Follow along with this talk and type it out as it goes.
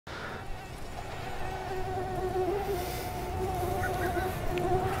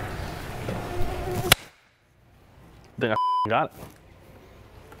think I got it.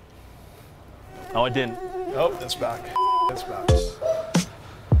 Oh, I didn't. Oh, it's back. It's back.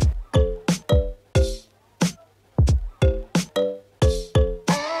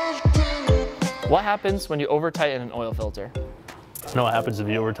 What happens when you over-tighten an oil filter? You know what happens if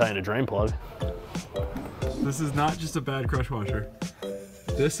you over-tighten a drain plug? This is not just a bad crush washer.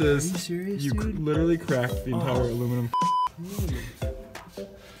 This is, Are you serious, you dude? literally cracked the entire aluminum.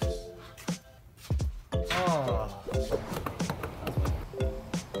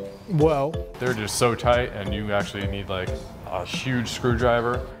 Well, They're just so tight, and you actually need like a huge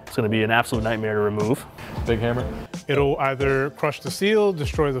screwdriver. It's gonna be an absolute nightmare to remove. Big hammer. it'll either crush the seal,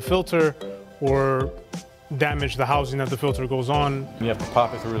 destroy the filter, or damage the housing that the filter goes on. You have to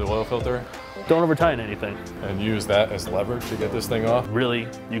pop it through the oil filter Don't over-tighten anything. and use that as leverage to get this thing off. Really,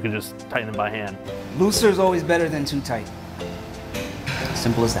 you can just tighten it by hand. Looser is always better than too tight.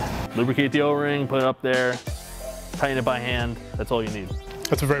 Simple as that. Lubricate the O-ring, put it up there, tighten it by hand. That's all you need.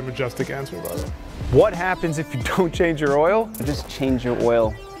 That's a very majestic answer, by the way. What happens if you don't change your oil? Just change your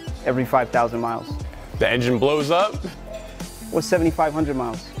oil every 5,000 miles. The engine blows up. Or 7,500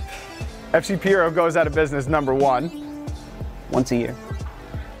 miles. FCP Euro goes out of business, #1. Once a year.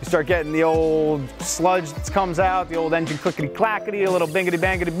 You start getting the old sludge that comes out, the old engine clickety-clackety, a little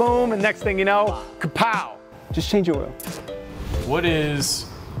bingity-bangity boom, and next thing you know, kapow! Just change your oil. What is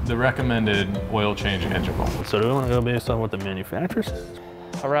the recommended oil change interval? So do we want to go based on what the manufacturer says?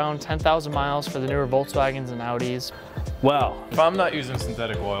 Around 10,000 miles for the newer Volkswagens and Audis. Wow, If I'm not using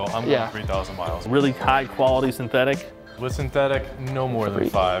synthetic oil, I'm going Yeah. 3,000 miles. really high quality synthetic. With synthetic, no more than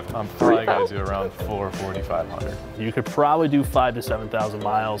 5. I'm probably going to do around 4,500. You could probably do 5,000 to 7,000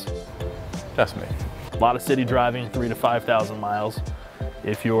 miles. That's me. A lot of city driving, 3,000 to 5,000 miles.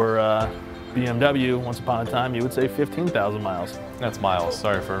 If you're BMW, once upon a time, you would say 15,000 miles. That's miles.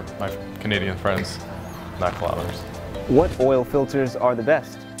 Sorry for my Canadian friends, not kilometers. What oil filters are the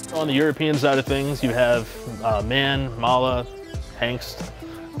best? On the European side of things, you have MAN, Mala, Hengst.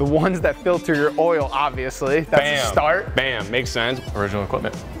 The ones that filter your oil, obviously. That's Bam. a start. Bam, makes sense. Original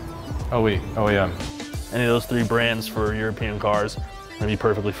equipment. Oh wait, OEM. Any of those 3 brands for European cars, gonna be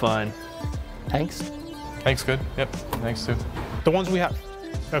perfectly fine. Thanks. Thanks, good. Yep, thanks too. The ones we have,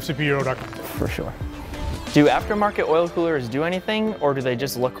 FCPEuro.com. For sure. Do aftermarket oil coolers do anything, or do they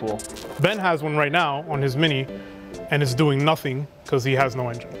just look cool? Ben has one right now on his Mini, and it's doing nothing because he has no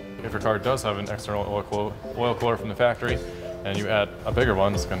engine. If your car does have an external oil cooler from the factory, and you add a bigger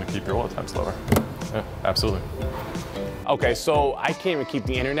one, it's going to keep your oil temps lower. Yeah, absolutely. Okay, so I can't even keep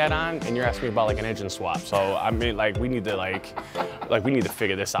the internet on, and you're asking me about like an engine swap. So I mean, like we need to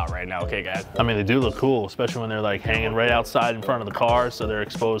figure this out right now, okay, guys? I mean, they do look cool, especially when they're like hanging right outside in front of the car, so they're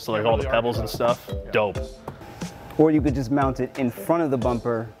exposed to like all the pebbles and stuff. Dope. Or you could just mount it in front of the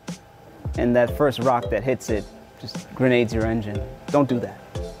bumper, and that first rock that hits it just grenades your engine. Don't do that.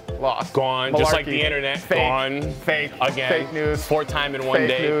 Lost. Gone, just like Malarkey. the internet. Fake. Gone. Fake. Again. Fake news. 4 times in one Fake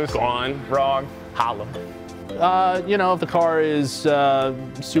day. news. Gone. Wrong. Holla. You know, if the car is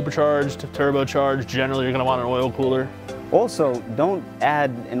supercharged, turbocharged, generally you're gonna want an oil cooler. Also, don't add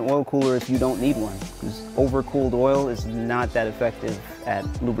an oil cooler if you don't need one, because overcooled oil is not that effective at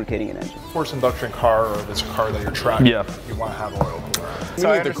lubricating an engine. Force induction car, or this car that you're tracking, Yeah. you want to have oil cooler.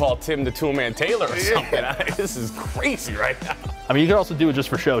 We need to call Tim the Toolman Taylor or something. This is crazy right now. I mean, you could also do it just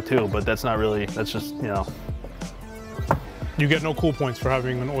for show too, but that's not really, that's just, you know. You get no cool points for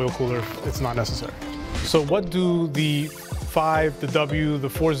having an oil cooler if it's not necessary. So what do the 5, the W, the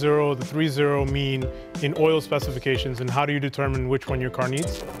 40, the 30 mean in oil specifications, and how do you determine which one your car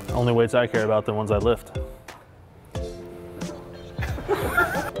needs? Only weights I care about are the ones I lift.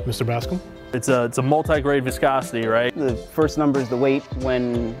 Mr. Bascom? It's a multi-grade viscosity, right? The first number is the weight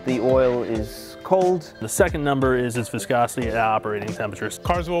when the oil is cold. The second number is its viscosity at operating temperatures.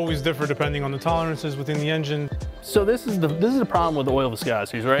 Cars will always differ depending on the tolerances within the engine. So this is the problem with oil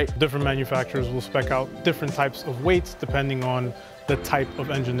viscosities, right? Different manufacturers will spec out different types of weights depending on the type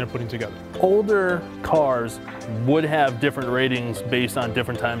of engine they're putting together. Older cars would have different ratings based on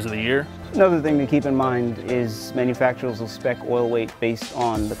different times of the year. Another thing to keep in mind is manufacturers will spec oil weight based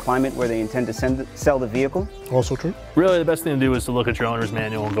on the climate where they intend to sell the vehicle. Also true. Really, the best thing to do is to look at your owner's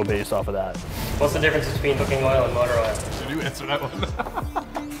manual and go based off of that. What's the difference between cooking oil and motor oil? Did you answer that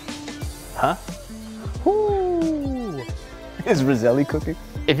one? Huh? Ooh. Is Roselli cooking?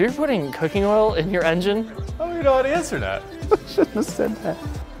 If you're putting cooking oil in your engine, Oh, you know how to answer that. Shouldn't have said that.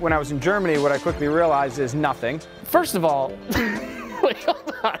 When I was in Germany, what I quickly realized is nothing. first of all, wait,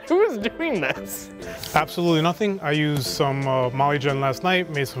 hold on, who is doing this? Absolutely nothing. I used some Molly Gen last night,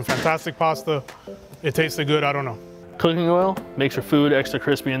 made some fantastic pasta. It tasted good, I don't know. Cooking oil makes your food extra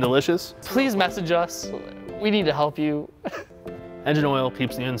crispy and delicious. Please message us We need to help you. Engine oil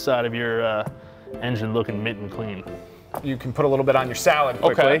keeps the inside of your engine looking mint and clean. You can put a little bit on your salad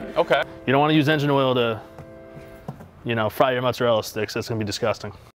quickly. Okay. You don't want to use engine oil to, you know, fry your mozzarella sticks. That's gonna be disgusting.